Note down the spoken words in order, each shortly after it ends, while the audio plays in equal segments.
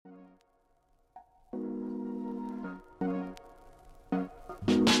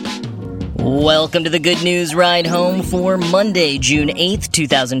Welcome to the Good News Ride Home for Monday, June 8th,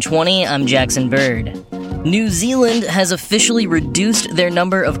 2020. I'm Jackson Bird. New Zealand has officially reduced their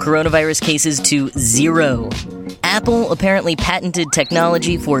number of coronavirus cases to 0. Apple apparently patented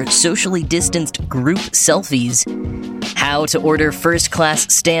technology for socially distanced group selfies. How to order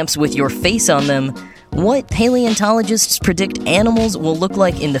first-class stamps with your face on them. What paleontologists predict animals will look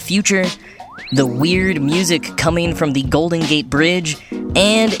like in the future. The weird music coming from the Golden Gate Bridge,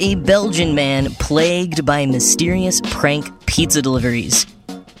 and a Belgian man plagued by mysterious prank pizza deliveries.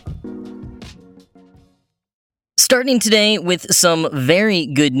 Starting today with some very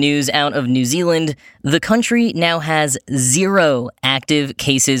good news out of New Zealand, the country now has 0 active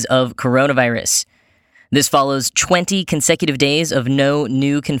cases of coronavirus. This follows 20 consecutive days of no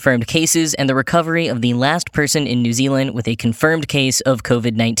new confirmed cases and the recovery of the last person in New Zealand with a confirmed case of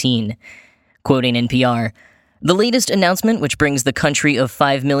COVID-19. Quoting NPR, "The latest announcement, which brings the country of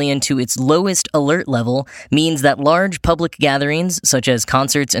 5 million to its lowest alert level, means that large public gatherings, such as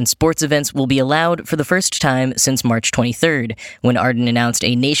concerts and sports events, will be allowed for the first time since March 23rd, when Ardern announced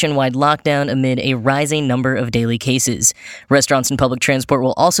a nationwide lockdown amid a rising number of daily cases. Restaurants and public transport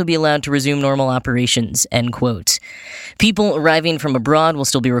will also be allowed to resume normal operations," end quote. People arriving from abroad will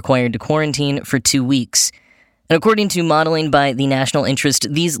still be required to quarantine for 2 weeks. And according to modeling by the National Interest,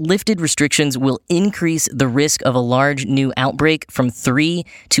 these lifted restrictions will increase the risk of a large new outbreak from 3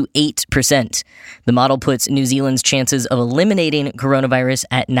 to 8%. The model puts New Zealand's chances of eliminating coronavirus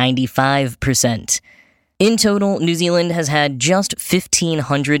at 95%. In total, New Zealand has had just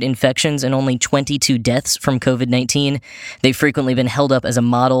 1,500 infections and only 22 deaths from COVID-19. They've frequently been held up as a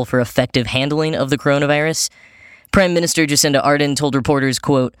model for effective handling of the coronavirus. Prime Minister Jacinda Ardern told reporters,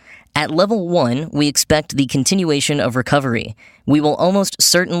 quote, "At level 1, we expect the continuation of recovery. We will almost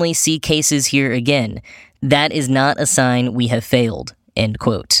certainly see cases here again. That is not a sign we have failed," end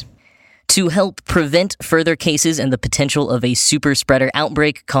quote. To help prevent further cases and the potential of a super spreader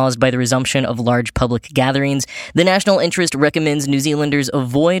outbreak caused by the resumption of large public gatherings, the National Interest recommends New Zealanders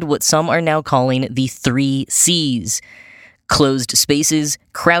avoid what some are now calling the 3 Cs: closed spaces,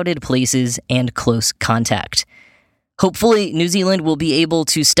 crowded places, and close contact. Hopefully, New Zealand will be able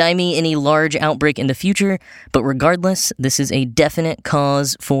to stymie any large outbreak in the future, but regardless, this is a definite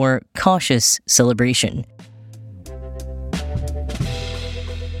cause for cautious celebration.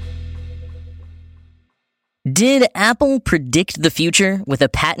 Did Apple predict the future with a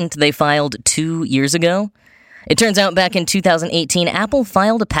patent they filed 2 years ago? It turns out back in 2018, Apple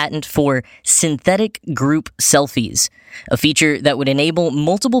filed a patent for synthetic group selfies, a feature that would enable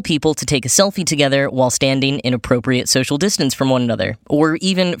multiple people to take a selfie together while standing in appropriate social distance from one another, or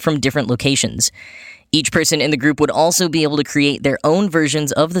even from different locations. Each person in the group would also be able to create their own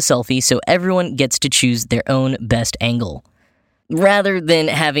versions of the selfie, so everyone gets to choose their own best angle. Rather than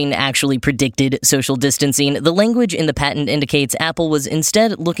having actually predicted social distancing, the language in the patent indicates Apple was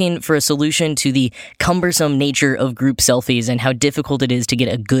instead looking for a solution to the cumbersome nature of group selfies and how difficult it is to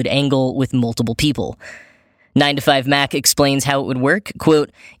get a good angle with multiple people. 9to5Mac explains how it would work.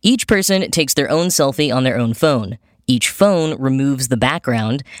 Quote, "Each person takes their own selfie on their own phone. Each phone removes the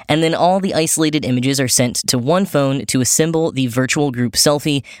background, and then all the isolated images are sent to one phone to assemble the virtual group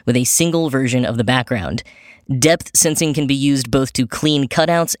selfie with a single version of the background. Depth sensing can be used both to clean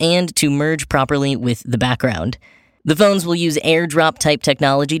cutouts and to merge properly with the background. The phones will use AirDrop-type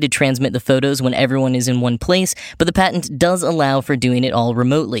technology to transmit the photos when everyone is in one place, but the patent does allow for doing it all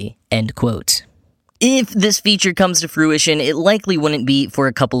remotely," end quote. If this feature comes to fruition, it likely wouldn't be for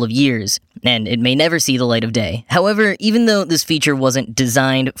a couple of years, and it may never see the light of day. However, even though this feature wasn't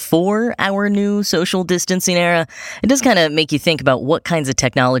designed for our new social distancing era, it does kind of make you think about what kinds of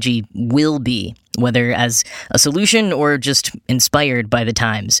technology will be, whether as a solution or just inspired by the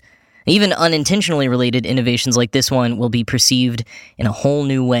times. Even unintentionally related innovations like this one will be perceived in a whole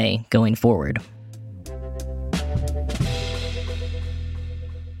new way going forward.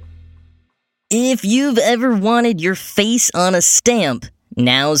 If you've ever wanted your face on a stamp,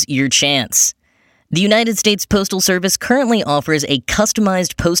 now's your chance. The United States Postal Service currently offers a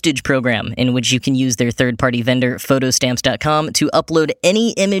customized postage program in which you can use their third-party vendor, Photostamps.com, to upload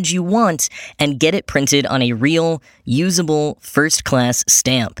any image you want and get it printed on a real, usable, first-class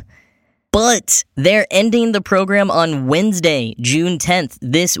stamp. But they're ending the program on Wednesday, June 10th,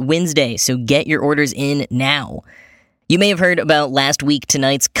 this Wednesday, so get your orders in now. You may have heard about Last Week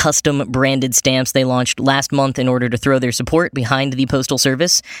Tonight's custom-branded stamps they launched last month in order to throw their support behind the Postal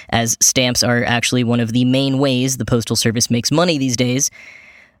Service, as stamps are actually one of the main ways the Postal Service makes money these days.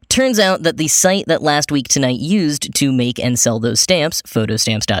 Turns out that the site that Last Week Tonight used to make and sell those stamps,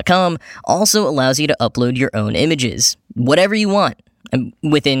 Photostamps.com, also allows you to upload your own images. Whatever you want.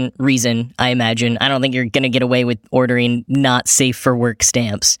 within reason, I imagine. I don't think you're going to get away with ordering not safe for work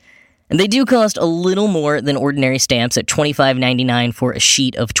stamps. And they do cost a little more than ordinary stamps at $25.99 for a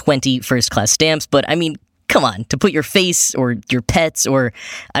sheet of 20 first-class stamps, but I mean, come on, to put your face or your pets or,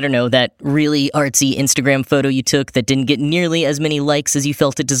 I don't know, that really artsy Instagram photo you took that didn't get nearly as many likes as you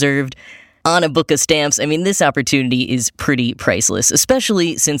felt it deserved on a book of stamps, I mean, this opportunity is pretty priceless,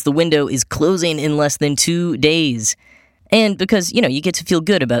 especially since the window is closing in less than 2 days. And because, you get to feel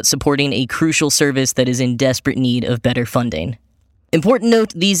good about supporting a crucial service that is in desperate need of better funding. Important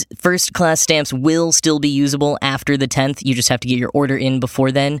note, these first-class stamps will still be usable after the 10th. You just have to get your order in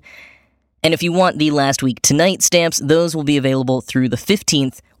before then. And if you want the last week tonight stamps, those will be available through the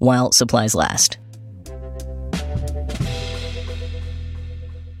 15th while supplies last.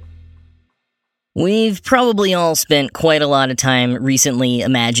 We've probably all spent quite a lot of time recently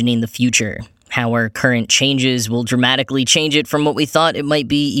imagining the future, how our current changes will dramatically change it from what we thought it might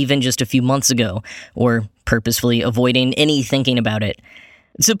be even just a few months ago, or purposefully avoiding any thinking about it.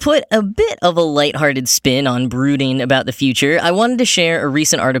 To put a bit of a lighthearted spin on brooding about the future, I wanted to share a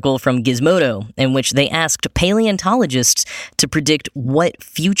recent article from Gizmodo in which they asked paleontologists to predict what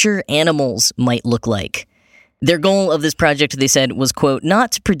future animals might look like. Their goal of this project, they said, was, quote,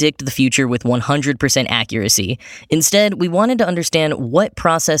 not to predict the future with 100% accuracy. Instead, we wanted to understand what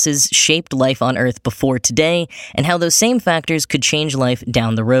processes shaped life on Earth before today and how those same factors could change life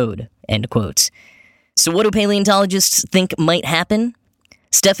down the road, end quote. So what do paleontologists think might happen?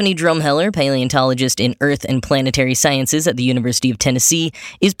 Stephanie Drumheller, paleontologist in Earth and Planetary Sciences at the University of Tennessee,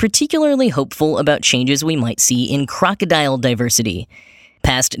 is particularly hopeful about changes we might see in crocodile diversity.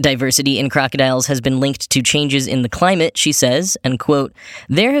 Past diversity in crocodiles has been linked to changes in the climate, she says, and, quote,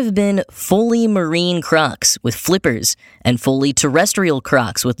 there have been fully marine crocs with flippers and fully terrestrial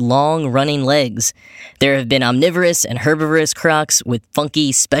crocs with long running legs. There have been omnivorous and herbivorous crocs with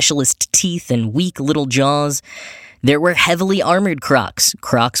funky specialist teeth and weak little jaws. There were heavily armored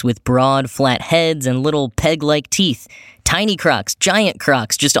crocs with broad, flat heads and little peg-like teeth, tiny crocs, giant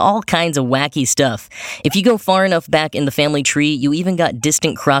crocs, just all kinds of wacky stuff. If you go far enough back in the family tree, you even got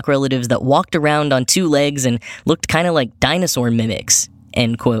distant croc relatives that walked around on 2 legs and looked kind of like dinosaur mimics,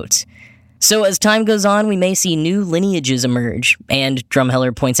 end quote. So as time goes on, we may see new lineages emerge, and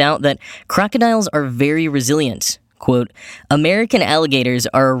Drumheller points out that crocodiles are very resilient. Quote, American alligators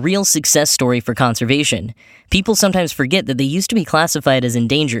are a real success story for conservation. People sometimes forget that they used to be classified as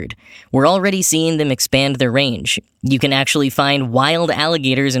endangered. We're already seeing them expand their range. You can actually find wild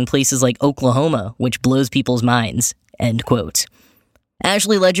alligators in places like Oklahoma, which blows people's minds, end quote.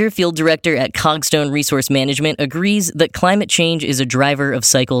 Ashley Ledger, field director at Cogstone Resource Management, agrees that climate change is a driver of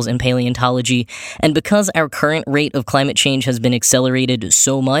cycles in paleontology, and because our current rate of climate change has been accelerated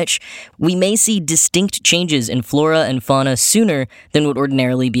so much, we may see distinct changes in flora and fauna sooner than would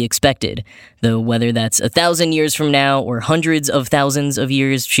ordinarily be expected, though whether that's 1,000 years from now or hundreds of thousands of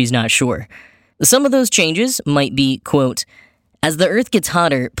years, she's not sure. Some of those changes might be, quote, as the Earth gets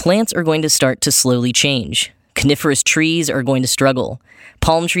hotter, plants are going to start to slowly change. Coniferous trees are going to struggle.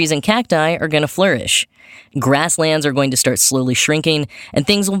 Palm trees and cacti are going to flourish. Grasslands are going to start slowly shrinking, and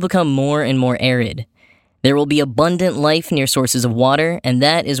things will become more and more arid. There will be abundant life near sources of water, and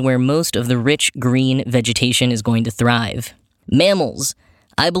that is where most of the rich green vegetation is going to thrive. Mammals.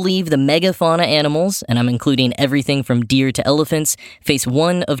 I believe the megafauna animals, and I'm including everything from deer to elephants, face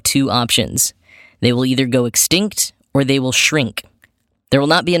one of 2 options. They will either go extinct or they will shrink. There will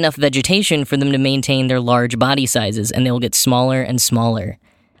not be enough vegetation for them to maintain their large body sizes, and they will get smaller and smaller.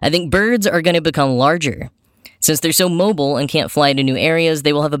 I think birds are going to become larger. Since they're so mobile and can't fly to new areas,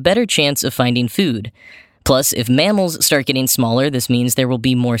 they will have a better chance of finding food. Plus, if mammals start getting smaller, this means there will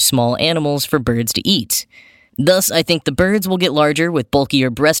be more small animals for birds to eat. Thus, I think the birds will get larger with bulkier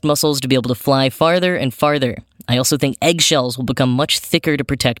breast muscles to be able to fly farther and farther. I also think eggshells will become much thicker to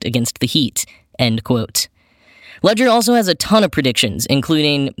protect against the heat, end quote. Ledger also has a ton of predictions,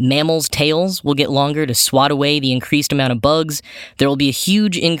 including mammals' tails will get longer to swat away the increased amount of bugs, there will be a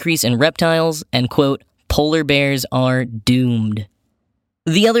huge increase in reptiles, and, quote, polar bears are doomed.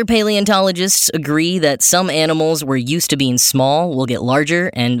 The other paleontologists agree that some animals we're used to being small will get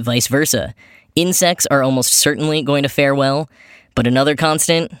larger, and vice versa. Insects are almost certainly going to fare well, but another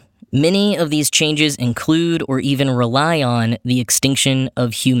constant, many of these changes include or even rely on the extinction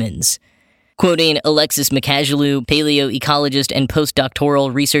of humans. Quoting Alexis McAjalou, paleoecologist and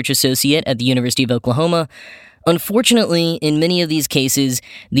postdoctoral research associate at the University of Oklahoma, unfortunately, in many of these cases,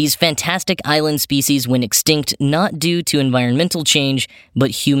 these fantastic island species went extinct not due to environmental change, but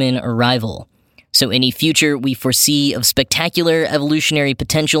human arrival. So any future we foresee of spectacular evolutionary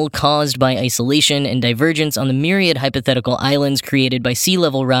potential caused by isolation and divergence on the myriad hypothetical islands created by sea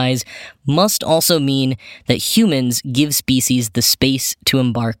level rise must also mean that humans give species the space to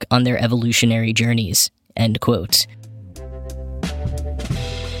embark on their evolutionary journeys. End quote.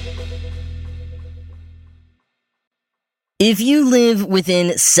 If you live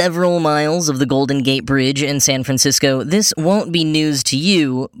within several miles of the Golden Gate Bridge in San Francisco, this won't be news to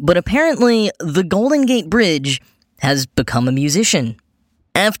you, but apparently the Golden Gate Bridge has become a musician.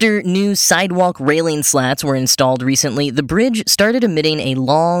 After new sidewalk railing slats were installed recently, the bridge started emitting a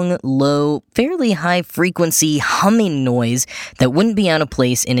long, low, fairly high-frequency humming noise that wouldn't be out of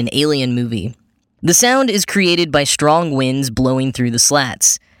place in an Alien movie. The sound is created by strong winds blowing through the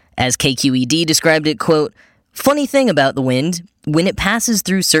slats. As KQED described it, quote, "Funny thing about the wind, when it passes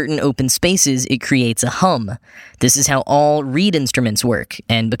through certain open spaces, it creates a hum. This is how all reed instruments work,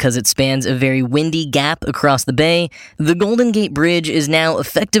 and because it spans a very windy gap across the bay, the Golden Gate Bridge is now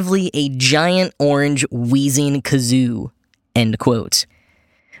effectively a giant orange wheezing kazoo." End quote.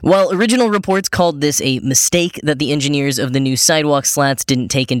 While original reports called this a mistake that the engineers of the new sidewalk slats didn't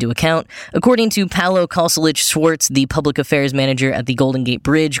take into account, according to Paolo Kosulich-Schwartz, the public affairs manager at the Golden Gate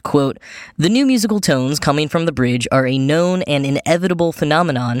Bridge, quote, "The new musical tones coming from the bridge are a known and inevitable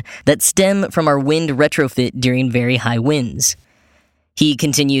phenomenon that stem from our wind retrofit during very high winds." He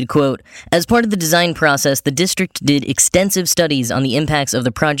continued, quote, "As part of the design process, the district did extensive studies on the impacts of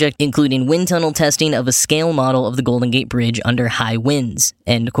the project, including wind tunnel testing of a scale model of the Golden Gate Bridge under high winds."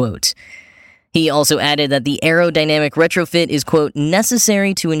 End quote. He also added that the aerodynamic retrofit is, quote,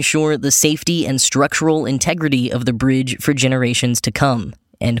 "necessary to ensure the safety and structural integrity of the bridge for generations to come."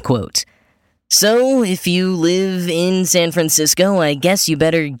 End quote. So, if you live in San Francisco, I guess you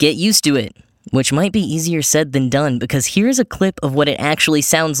better get used to it. Which might be easier said than done, because here's a clip of what it actually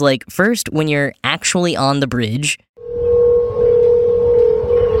sounds like first when you're actually on the bridge.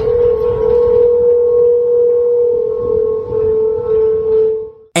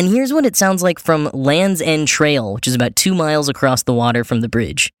 And here's what it sounds like from Land's End Trail, which is about 2 miles across the water from the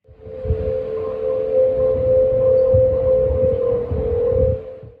bridge.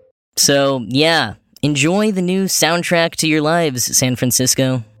 So, yeah, enjoy the new soundtrack to your lives, San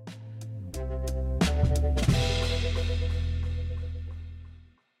Francisco.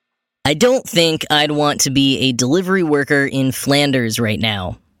 I don't think I'd want to be a delivery worker in Flanders right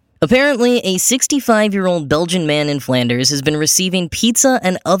now. Apparently, a 65-year-old Belgian man in Flanders has been receiving pizza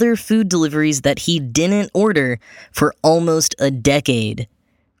and other food deliveries that he didn't order for almost a decade.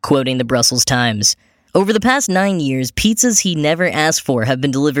 Quoting the Brussels Times, "Over the past 9 years, pizzas he never asked for have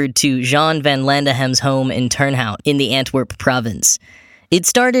been delivered to Jean van Landehem's home in Turnhout in the Antwerp province. It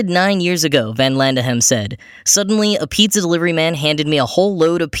started 9 years ago," Van Landehem said. "Suddenly, a pizza delivery man handed me a whole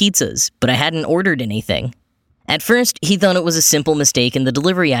load of pizzas, but I hadn't ordered anything. At first, he thought it was a simple mistake in the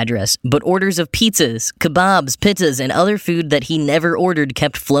delivery address, but orders of pizzas, kebabs, pizzas, and other food that he never ordered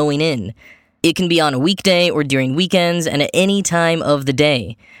kept flowing in. It can be on a weekday or during weekends and at any time of the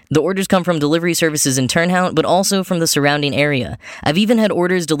day. The orders come from delivery services in Turnhout, but also from the surrounding area. I've even had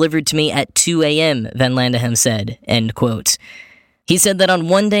orders delivered to me at 2 a.m., Van Landehem said." End quote. He said that on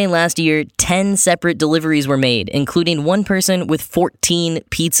one day last year, 10 separate deliveries were made, including one person with 14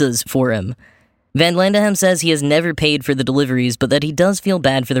 pizzas for him. Van Landehem says he has never paid for the deliveries, but that he does feel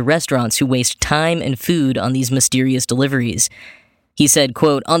bad for the restaurants who waste time and food on these mysterious deliveries. He said,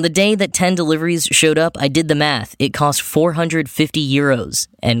 quote, "On the day that 10 deliveries showed up, I did the math. It cost 450 euros,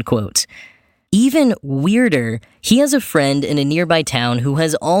 end quote. Even weirder, he has a friend in a nearby town who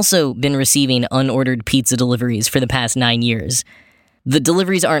has also been receiving unordered pizza deliveries for the past 9 years. The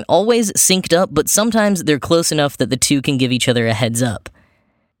deliveries aren't always synced up, but sometimes they're close enough that the two can give each other a heads up.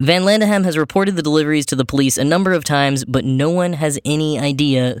 Van Landehem has reported the deliveries to the police a number of times, but no one has any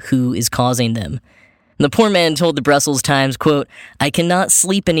idea who is causing them. The poor man told the Brussels Times, quote, "I cannot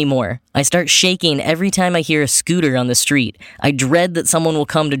sleep anymore. I start shaking every time I hear a scooter on the street. I dread that someone will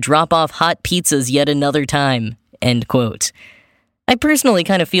come to drop off hot pizzas yet another time," end quote. I personally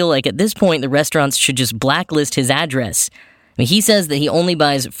kind of feel like at this point the restaurants should just blacklist his address. I mean, he says that he only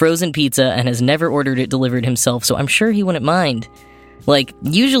buys frozen pizza and has never ordered it delivered himself, so I'm sure he wouldn't mind. Like,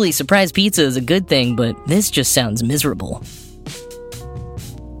 usually surprise pizza is a good thing, but this just sounds miserable.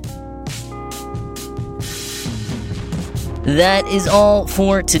 That is all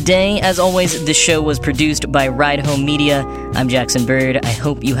for today. As always, this show was produced by Ride Home Media. I'm Jackson Bird. I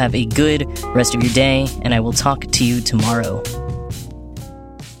hope you have a good rest of your day, and I will talk to you tomorrow.